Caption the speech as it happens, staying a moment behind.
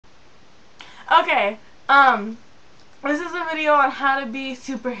Okay, this is a video on how to be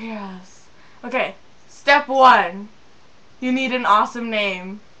superheroes. Okay, step 1. You need an awesome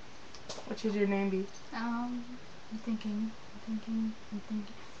name. What should your name be? I'm thinking.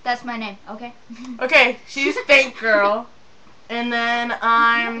 That's my name, okay? Okay, she's Think Girl. And then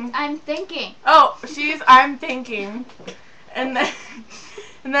I'm thinking. Oh, I'm Thinking. And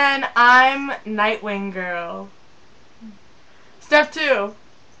then I'm Nightwing Girl. Step 2.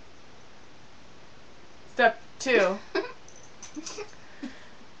 Step 2.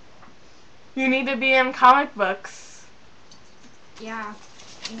 You need to be in comic books. Yeah.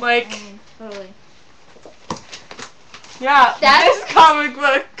 Like, Totally. Yeah, this comic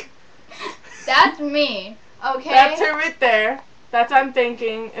book. That's me. Okay. That's her right there. That's I'm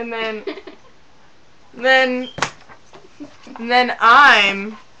Thinking, and then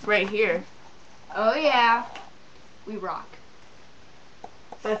I'm right here. Oh yeah. We rock.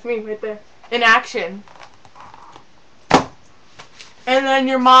 That's me right there. In action. And then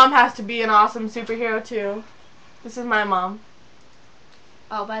your mom has to be an awesome superhero too. This is my mom.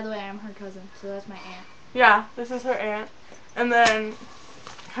 Oh, by the way, I'm her cousin, so that's my aunt. Yeah, this is her aunt. And then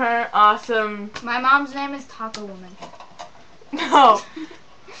her awesome... My mom's name is Taco Woman. No.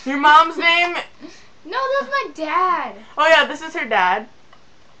 Your mom's name... No, that's my dad. Oh yeah, this is her dad.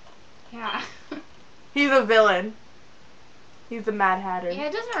 Yeah. He's a villain. He's the Mad Hatter. Yeah,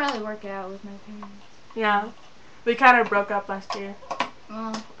 it doesn't really work out with my parents. Yeah. We kind of broke up last year.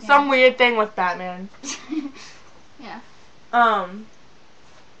 Well, yeah. Some weird thing with Batman. Yeah.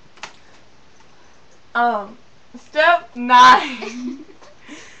 Step 9.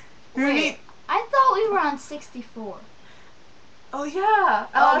 Wait, I thought we were on 64. Oh yeah.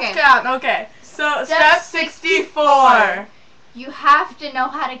 Okay. Let's count. Okay. So step 64. You have to know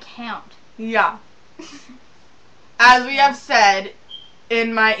how to count. Yeah. As we have said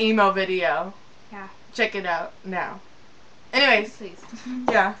in my emo video. Yeah. Check it out now. Anyways. Please.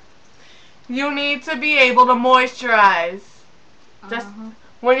 Yeah. You need to be able to moisturize. Just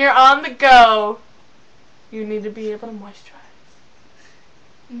when you're on the go, you need to be able to moisturize.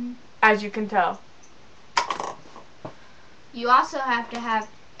 As you can tell. You also have to have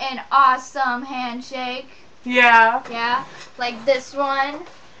an awesome handshake. Yeah. Yeah. Like this one.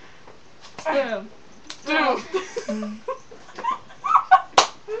 Boom. Boom.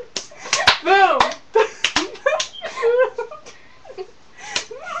 Boom.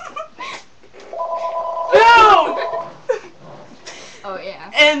 Oh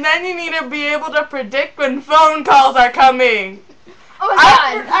yeah. And then you need to be able to predict when phone calls are coming. Oh my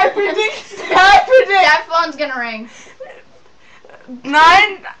god. I predict. That phone's gonna ring.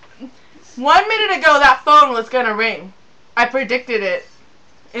 1 minute ago, that phone was gonna ring. I predicted it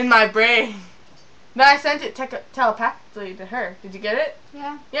in my brain. Then I sent it telepathically to her. Did you get it?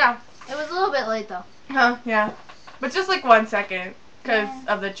 Yeah. Yeah. It was a little bit late though. Huh? Yeah. But just like 1 second, because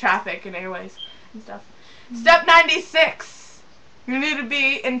of the traffic and airways and stuff. Step 96. You need to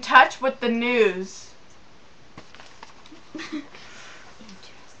be in touch with the news.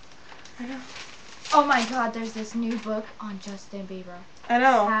 I know. Oh my god, there's this new book on Justin Bieber. I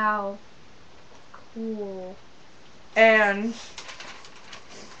know. How cool. And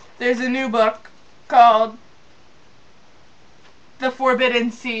there's a new book called The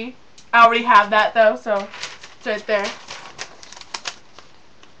Forbidden Sea. I already have that though, so it's right there.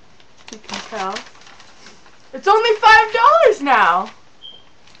 You can tell. It's only $5 now.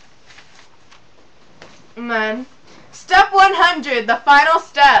 And then step 100, the final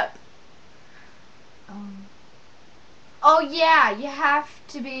step. Oh yeah, you have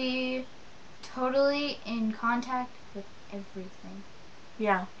to be totally in contact with everything.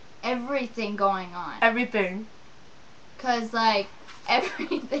 Yeah. Everything going on. Everything. 'Cause like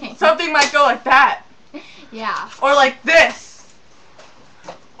everything. Something might go like that. Yeah. Or like this.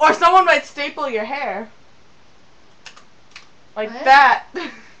 Or someone might staple your hair. Like What? that.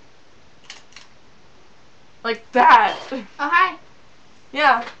 Like that. Oh hi.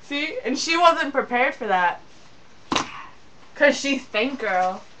 Yeah, see? And she wasn't prepared for that. 'Cause she's Think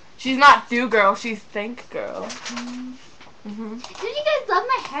Girl. She's not Do Girl, she's Think Girl. Did you guys love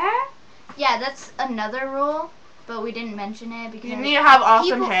my hair? Yeah, that's another rule, but we didn't mention it because You need to have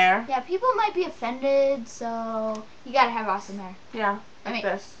awesome hair. Yeah, people might be offended, so you gotta have awesome hair. Yeah, I like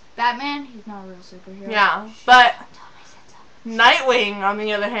mean, this. Batman, he's not a real superhero. Yeah, but Nightwing, on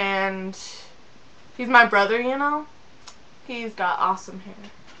the other hand, he's my brother, you know? He's got awesome hair.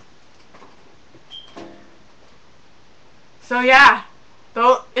 So yeah,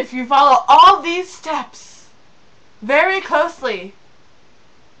 though if you follow all these steps very closely,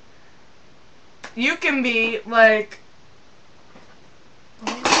 you can be like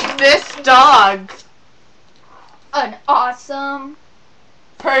this dog? An awesome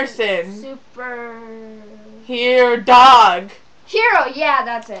Person. super Here, dog. hero. Yeah,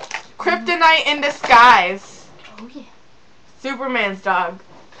 that's it. Kryptonite in disguise. Oh yeah. Superman's dog.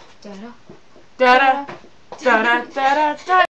 Da-da. Da da da da da da.